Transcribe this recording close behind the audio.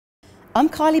I'm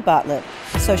Kylie Bartlett,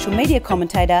 social media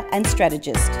commentator and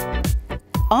strategist.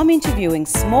 I'm interviewing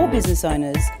small business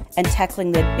owners and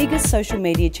tackling their biggest social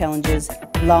media challenges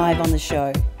live on the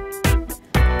show.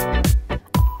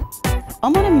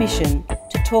 I'm on a mission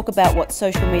to talk about what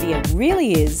social media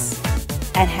really is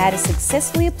and how to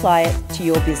successfully apply it to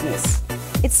your business.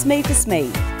 It's SME for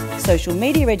SME, social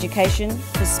media education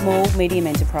for small, medium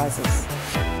enterprises.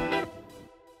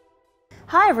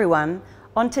 Hi everyone.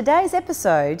 On today's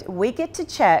episode, we get to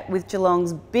chat with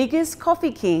Geelong's biggest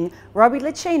coffee king, Robbie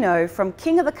Licino from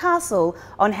King of the Castle,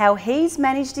 on how he's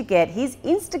managed to get his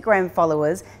Instagram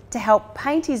followers to help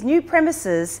paint his new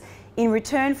premises in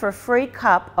return for a free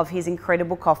cup of his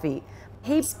incredible coffee.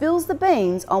 He spills the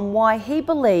beans on why he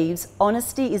believes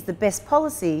honesty is the best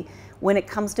policy when it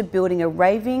comes to building a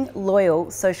raving, loyal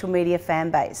social media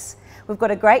fan base. We've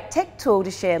got a great tech tool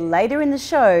to share later in the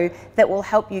show that will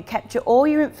help you capture all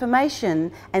your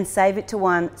information and save it to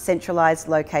one centralised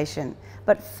location.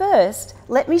 But first,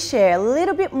 let me share a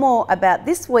little bit more about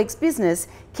this week's business,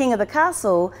 King of the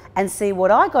Castle, and see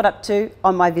what I got up to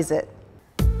on my visit.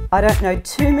 I don't know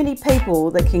too many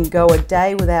people that can go a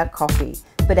day without coffee,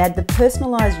 but add the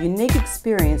personalised, unique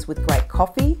experience with great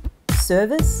coffee,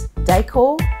 service,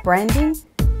 decor, branding,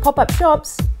 pop-up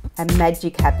shops, and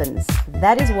magic happens.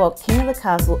 That is what King of the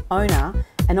Castle owner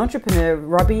and entrepreneur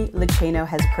Robbie Licino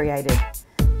has created.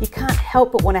 You can't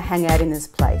help but want to hang out in this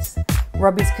place.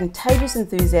 Robbie's contagious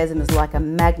enthusiasm is like a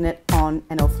magnet on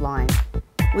and offline.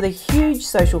 With a huge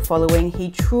social following,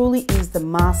 he truly is the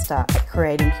master at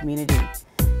creating community.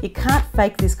 You can't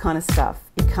fake this kind of stuff.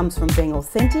 It comes from being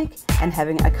authentic and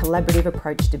having a collaborative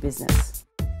approach to business.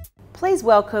 Please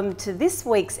welcome to this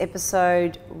week's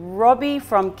episode, Robbie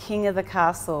from King of the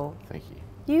Castle. Thank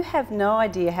you. You have no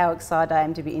idea how excited I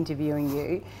am to be interviewing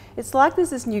you. It's like there's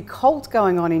this new cult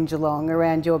going on in Geelong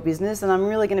around your business, and I'm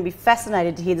really going to be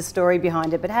fascinated to hear the story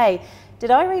behind it. But hey, did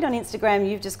I read on Instagram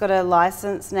you've just got a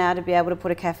license now to be able to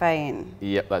put a cafe in?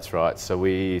 Yep, that's right. So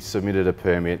we submitted a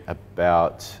permit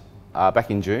about back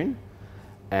in June,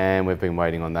 and we've been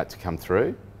waiting on that to come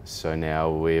through. So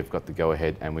now we've got the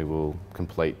go-ahead and we will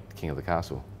complete King of the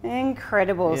Castle.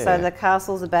 Incredible. Yeah. So the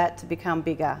castle's about to become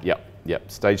bigger.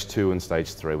 Yep. Stage 2 and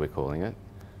Stage 3 we're calling it.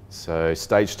 So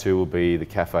Stage 2 will be the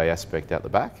cafe aspect out the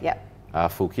back.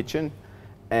 Yep. Full kitchen.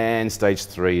 And Stage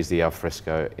 3 is the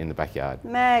alfresco in the backyard.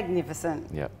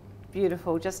 Magnificent. Yep.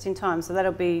 Beautiful, just in time. So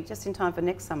that'll be just in time for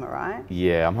next summer, right?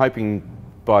 Yeah, I'm hoping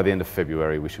by the end of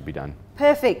February we should be done.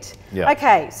 Perfect. Yep.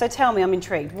 Okay, so tell me, I'm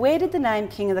intrigued. Where did the name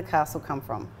King of the Castle come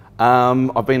from?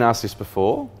 I've been asked this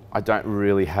before. I don't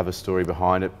really have a story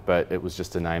behind it, but it was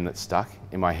just a name that stuck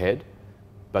in my head.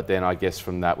 But then I guess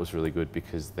from that was really good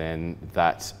because then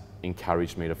that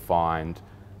encouraged me to find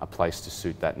a place to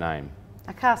suit that name.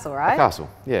 A castle, right? A castle,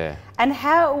 yeah. And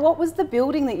what was the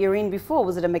building that you're in before?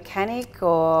 Was it a mechanic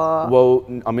or? Well,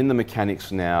 I'm in the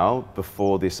mechanics now.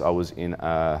 Before this, I was in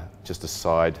just a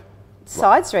side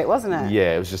street, wasn't it?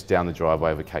 Yeah, it was just down the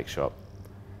driveway of a cake shop.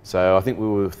 So I think we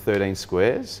were 13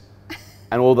 squares.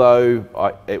 And although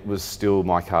it was still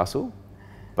my castle,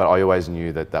 but I always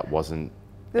knew that wasn't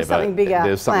There's something bigger.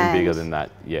 There's something bigger than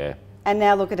that, yeah. And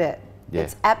now look at it. Yeah.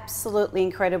 It's absolutely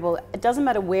incredible. It doesn't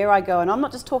matter where I go, and I'm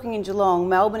not just talking in Geelong,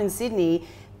 Melbourne and Sydney,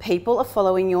 people are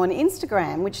following you on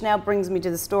Instagram, which now brings me to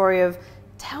the story of,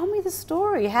 tell me the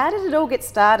story. How did it all get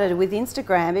started with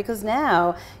Instagram? Because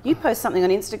now you post something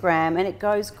on Instagram and it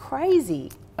goes crazy.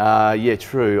 Yeah,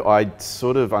 true. I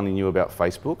sort of only knew about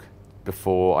Facebook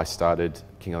before I started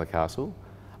King of the Castle.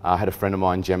 I had a friend of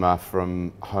mine, Gemma,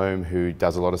 from home who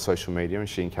does a lot of social media, and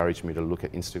she encouraged me to look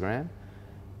at Instagram.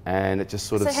 And it just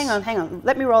sort of... So hang on.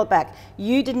 Let me roll it back.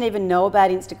 You didn't even know about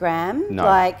Instagram?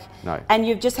 No, no. And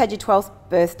you've just had your 12th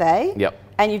birthday? Yep.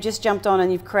 And you've just jumped on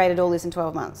and you've created all this in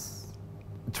 12 months?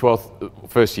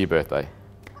 first year birthday.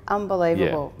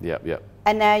 Unbelievable. Yeah, yep.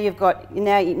 And now you've got,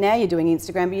 now you're doing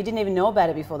Instagram, but you didn't even know about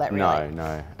it before that, really?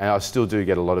 No. And I still do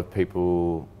get a lot of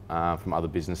people from other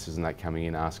businesses and that coming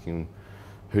in asking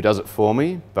who does it for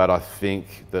me, but I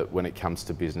think that when it comes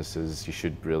to businesses, you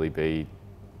should really be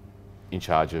in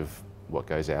charge of what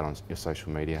goes out on your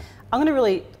social media. I'm going to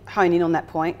really hone in on that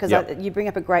point because you bring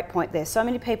up a great point there. So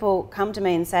many people come to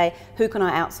me and say, who can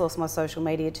I outsource my social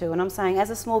media to? And I'm saying,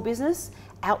 as a small business,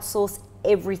 outsource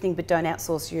everything but don't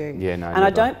outsource you. Yeah, no, and never. I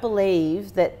don't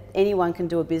believe that anyone can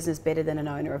do a business better than an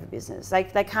owner of a business.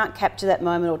 They can't capture that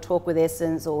moment or talk with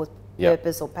essence or with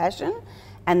purpose or passion.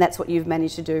 And that's what you've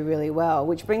managed to do really well,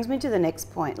 which brings me to the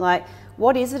next point. Like,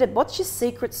 what is it? What's your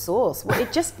secret sauce?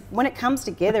 It just, when it comes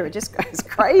together, it just goes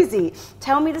crazy.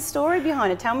 Tell me the story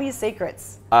behind it. Tell me your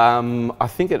secrets. I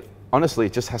think honestly,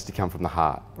 it just has to come from the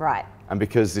heart. Right. And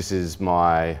because this is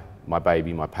my my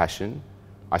baby, my passion.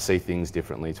 I see things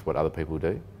differently to what other people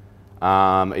do.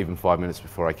 Even 5 minutes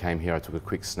before I came here, I took a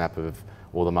quick snap of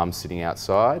all the mums sitting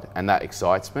outside, and that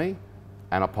excites me.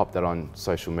 And I popped that on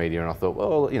social media, and I thought,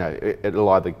 well, you know, it'll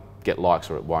either get likes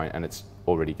or it won't, and it's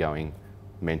already going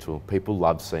mental. People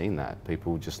love seeing that.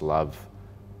 People just love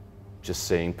just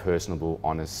seeing personable,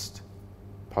 honest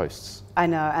posts. I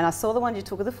know, and I saw the one you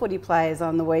took of the footy players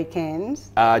on the weekend.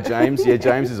 James, yeah,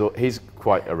 James he's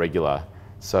quite irregular.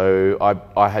 So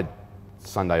I had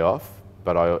Sunday off,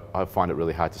 but I find it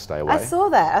really hard to stay away. I saw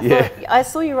that. I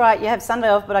saw you write, you have Sunday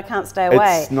off, but I can't stay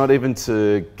away. It's not even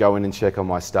to go in and check on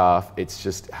my staff. It's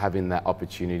just having that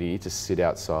opportunity to sit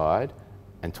outside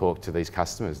and talk to these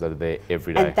customers that are there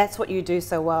every day. And that's what you do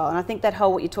so well. And I think that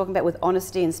whole, what you're talking about with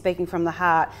honesty and speaking from the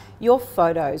heart, your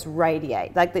photos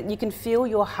radiate. Like that, you can feel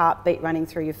your heartbeat running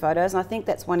through your photos. And I think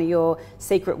that's one of your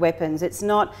secret weapons. It's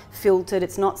not filtered,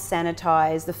 it's not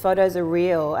sanitized. The photos are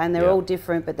real and they're all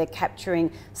different, but they're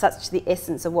capturing such the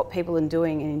essence of what people are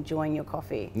doing and enjoying your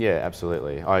coffee. Yeah,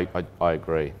 absolutely. I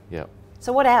agree, yeah.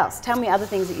 So what else? Tell me other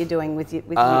things that you're doing with your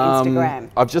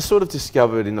Instagram. I've just sort of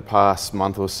discovered in the past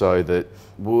month or so that,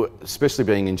 especially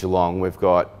being in Geelong,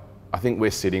 I think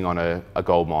we're sitting on a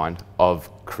gold mine of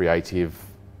creative,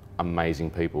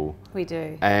 amazing people. We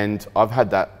do. And I've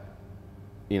had that,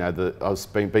 you know,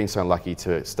 I've been so lucky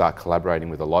to start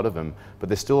collaborating with a lot of them, but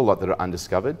there's still a lot that are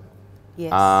undiscovered.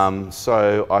 Yes.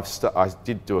 So I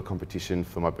did do a competition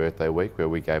for my birthday week where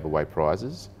we gave away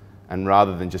prizes. And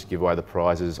rather than just give away the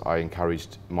prizes, I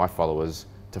encouraged my followers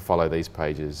to follow these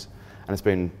pages. And it's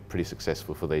been pretty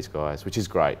successful for these guys, which is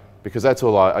great. Because that's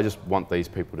all I just want these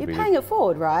people to be... You're paying it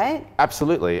forward, right?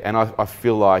 Absolutely. And I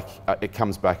feel like it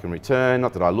comes back in return.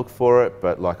 Not that I look for it,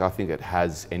 but like I think it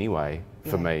has anyway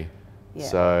for me. Yeah.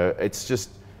 So it's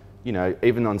just, you know,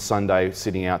 even on Sunday,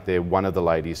 sitting out there, one of the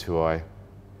ladies who I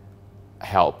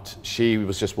helped, she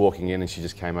was just walking in and she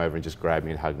just came over and just grabbed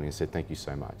me and hugged me and said, thank you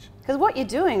so much. Because what you're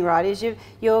doing, right, is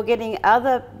you're getting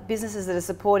other businesses that are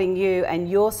supporting you and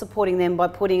you're supporting them by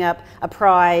putting up a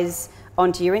prize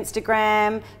onto your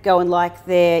Instagram, go and like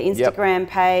their Instagram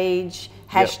page,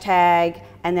 hashtag,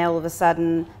 and then all of a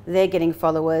sudden they're getting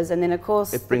followers. And then of course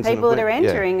the people that are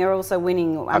entering are also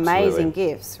winning amazing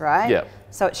gifts, right? Yeah.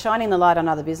 So it's shining the light on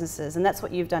other businesses, and that's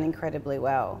what you've done incredibly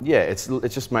well. Yeah, it's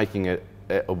just making it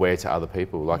aware to other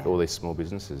people, like all these small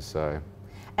businesses. So,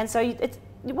 and so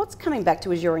what's coming back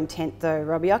to is your intent, though,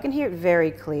 Robbie. I can hear it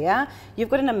very clear. You've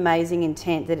got an amazing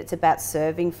intent that it's about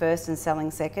serving first and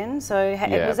selling second. So,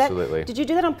 absolutely. Did you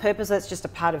do that on purpose? That's just a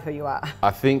part of who you are.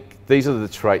 I think these are the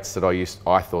traits that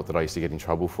I thought that I used to get in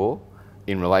trouble for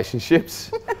in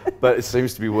relationships, but it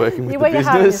seems to be working with the business.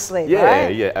 Heart on your sleeve,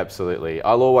 right? Yeah, absolutely.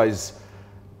 I'll always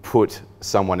put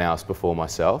someone else before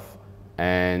myself,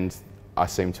 and I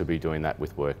seem to be doing that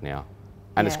with work now.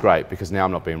 And it's great because now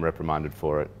I'm not being reprimanded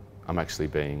for it. I'm actually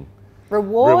being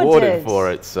rewarded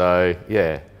for it. So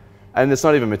yeah, and it's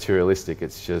not even materialistic.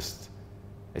 It's just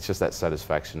that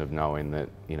satisfaction of knowing that,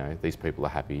 you know, these people are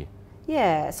happy.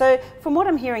 Yeah. So from what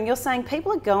I'm hearing, you're saying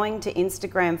people are going to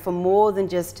Instagram for more than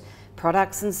just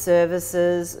products and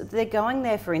services. They're going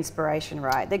there for inspiration,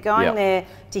 right? They're going there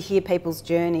to hear people's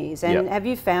journeys. And have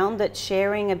you found that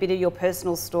sharing a bit of your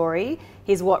personal story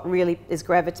is what really is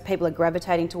people are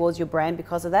gravitating towards your brand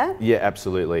because of that? Yeah,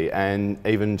 absolutely. And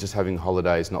even just having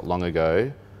holidays not long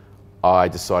ago, I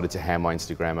decided to hand my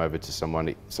Instagram over to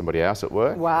somebody else at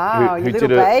work. Who your little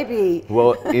baby.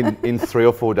 Well, in 3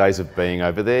 or 4 days of being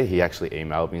over there, he actually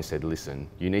emailed me and said, listen,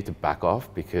 you need to back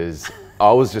off because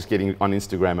I was just getting on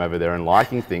Instagram over there and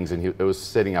liking things, and it was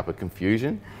setting up a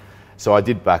confusion. So I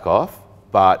did back off,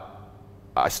 but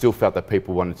I still felt that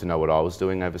people wanted to know what I was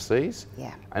doing overseas.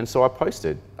 Yeah. And so I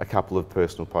posted a couple of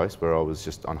personal posts where I was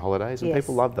just on holidays, and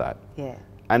people loved that. Yeah.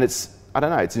 And I don't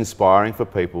know, it's inspiring for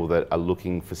people that are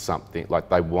looking for something, like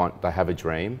they have a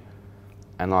dream.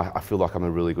 And I feel like I'm a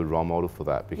really good role model for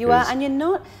that. Because you are, and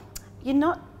you're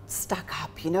not stuck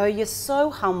up, you know, you're so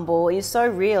humble, you're so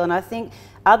real. And I think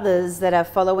others that are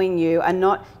following you are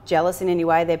not jealous in any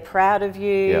way. They're proud of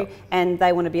you and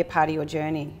they want to be a part of your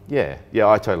journey. Yeah,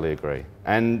 I totally agree.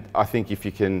 And I think if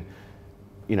you can,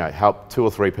 you know, help 2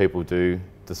 or 3 people do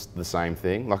the same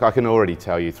thing, like I can already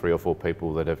tell you 3 or 4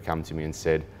 people that have come to me and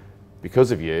said,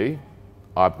 because of you,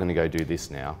 I'm going to go do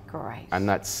this now. Great. And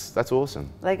that's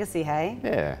awesome. Legacy, hey?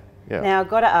 Yeah. Now I've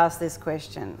got to ask this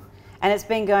question. And it's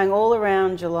been going all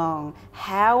around Geelong.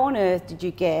 How on earth did you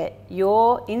get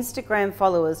your Instagram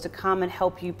followers to come and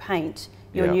help you paint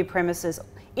your new premises?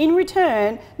 In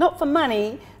return, not for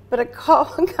money, but a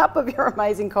cup of your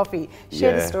amazing coffee.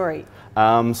 Share the story.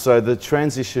 So the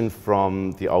transition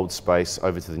from the old space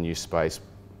over to the new space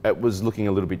it was looking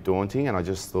a little bit daunting, and I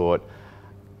just thought,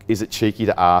 is it cheeky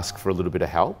to ask for a little bit of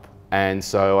help? And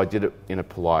so I did it in a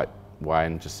polite way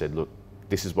and just said, look,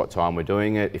 this is what time we're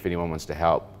doing it. If anyone wants to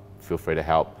help, feel free to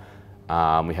help.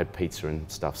 We had pizza and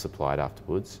stuff supplied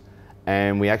afterwards.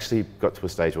 And we actually got to a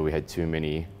stage where we had too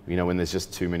many, you know, when there's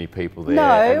just too many people there.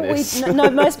 No,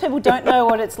 most people don't know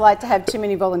what it's like to have too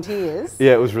many volunteers.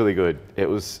 Yeah, it was really good. It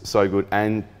was so good.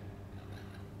 And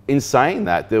in saying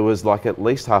that, there was like at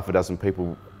least half a dozen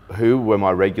people who were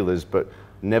my regulars, but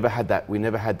we never had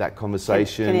that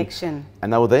conversation. Connection.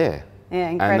 And they were there. Yeah,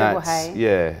 incredible, hey?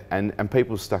 Yeah, and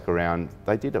people stuck around.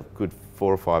 They did a good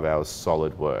 4 or 5 hours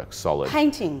solid work, solid.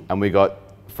 Painting. And we got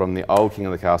from the old King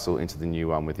of the Castle into the new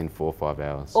one within 4 or 5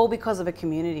 hours. All because of a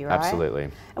community, right? Absolutely.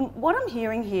 And what I'm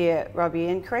hearing here, Robbie,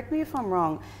 and correct me if I'm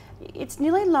wrong, it's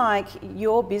nearly like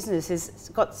your business has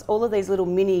got all of these little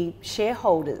mini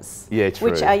shareholders,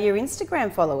 which are your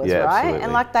Instagram followers, right? Absolutely.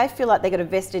 And like they feel like they got a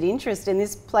vested interest in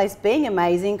this place being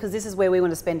amazing because this is where we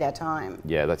want to spend our time.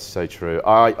 Yeah, that's so true.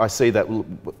 I see that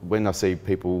when I see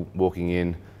people walking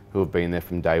in who have been there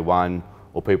from day one,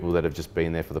 or people that have just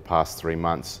been there for the past 3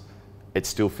 months, it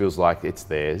still feels like it's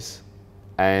theirs.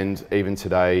 And even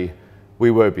today,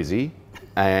 we were busy.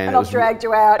 And I've dragged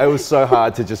you out. It was so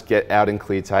hard to just get out and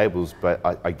clear tables, but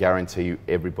I guarantee you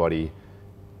everybody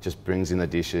just brings in the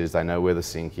dishes, they know where the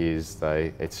sink is,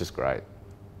 it's just great.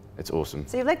 It's awesome.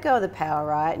 So you've let go of the power,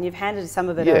 right? And you've handed some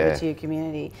of it over to your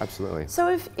community. Absolutely.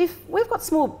 So if we've got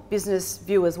small business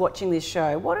viewers watching this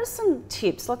show, what are some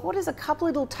tips? Like what is a couple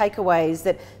little takeaways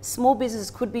that small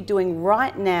businesses could be doing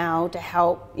right now to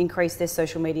help increase their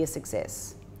social media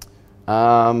success?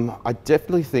 I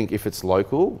definitely think if it's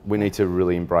local, we need to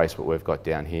really embrace what we've got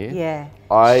down here. Yeah.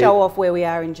 Show off where we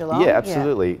are in Geelong. Yeah,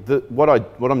 absolutely. Yeah.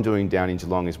 What I'm doing down in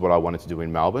Geelong is what I wanted to do in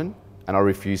Melbourne, and I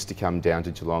refused to come down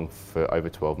to Geelong for over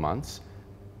 12 months.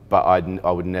 But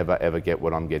I would never ever get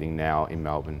what I'm getting now in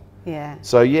Melbourne. Yeah.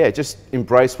 So yeah, just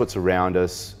embrace what's around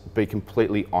us. Be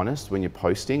completely honest when you're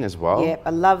posting as well. Yep, I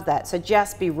love that. So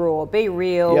just be raw, be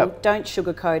real, don't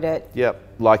sugarcoat it. Yep,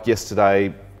 like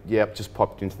yesterday, just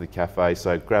popped into the cafe,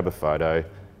 so grab a photo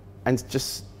and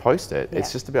just post it.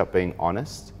 It's just about being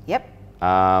honest. Yep.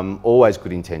 Always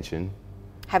good intention.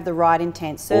 Have the right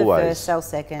intent, serve first, sell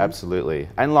second. Absolutely.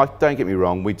 And like, don't get me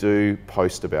wrong, we do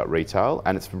post about retail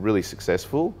and it's really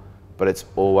successful, but it's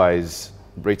always,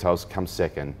 retail's come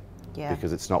second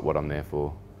because it's not what I'm there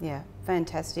for. Yeah,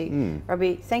 fantastic.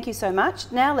 Robbie, thank you so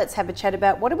much. Now let's have a chat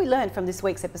about what did we learn from this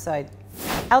week's episode.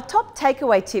 Our top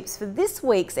takeaway tips for this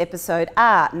week's episode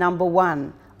are: number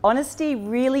 1, honesty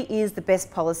really is the best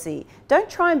policy. Don't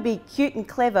try and be cute and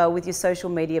clever with your social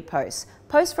media posts.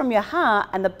 Post from your heart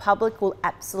and the public will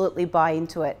absolutely buy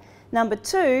into it. Number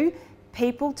 2,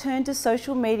 people turn to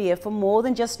social media for more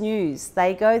than just news.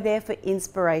 They go there for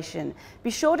inspiration. Be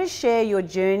sure to share your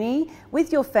journey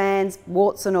with your fans,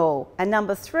 warts and all. And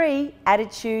number 3,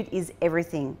 attitude is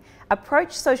everything.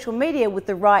 Approach social media with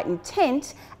the right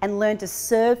intent and learn to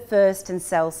serve first and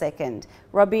sell second.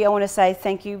 Robbie, I want to say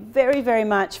thank you very, very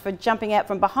much for jumping out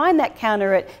from behind that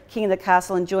counter at King of the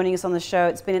Castle and joining us on the show.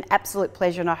 It's been an absolute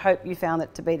pleasure and I hope you found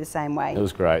it to be the same way. It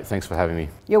was great. Thanks for having me.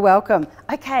 You're welcome.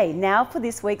 Okay, now for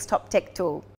this week's top tech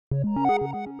tool.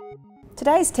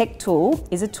 Today's tech tool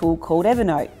is a tool called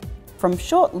Evernote. From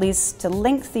short lists to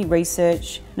lengthy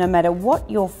research, no matter what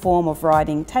your form of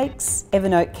writing takes,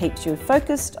 Evernote keeps you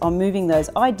focused on moving those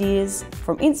ideas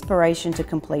from inspiration to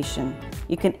completion.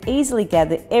 You can easily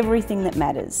gather everything that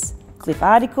matters. Clip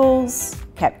articles,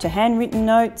 capture handwritten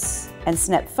notes, and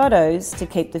snap photos to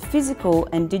keep the physical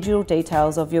and digital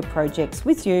details of your projects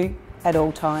with you at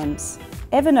all times.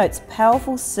 Evernote's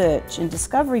powerful search and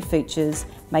discovery features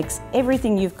makes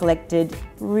everything you've collected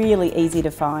really easy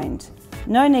to find.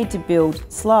 No need to build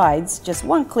slides, just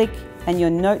one click and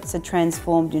your notes are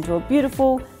transformed into a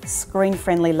beautiful,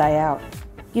 screen-friendly layout.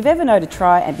 Give Evernote a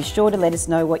try and be sure to let us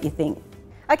know what you think.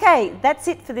 Okay, that's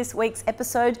it for this week's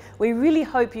episode. We really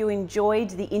hope you enjoyed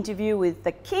the interview with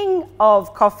the King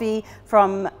of Coffee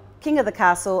from King of the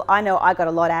Castle. I know I got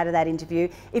a lot out of that interview.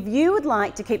 If you would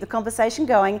like to keep the conversation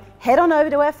going, head on over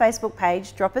to our Facebook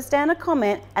page, drop us down a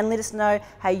comment and let us know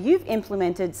how you've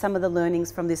implemented some of the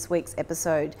learnings from this week's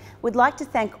episode. We'd like to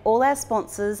thank all our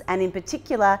sponsors and in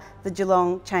particular the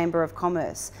Geelong Chamber of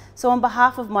Commerce. So on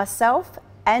behalf of myself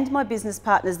and my business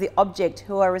partners, The Object,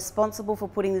 who are responsible for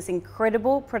putting this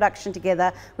incredible production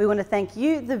together, we want to thank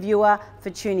you, the viewer,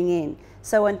 for tuning in.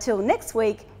 So until next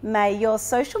week, may your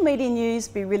social media news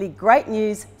be really great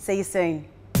news. See you soon.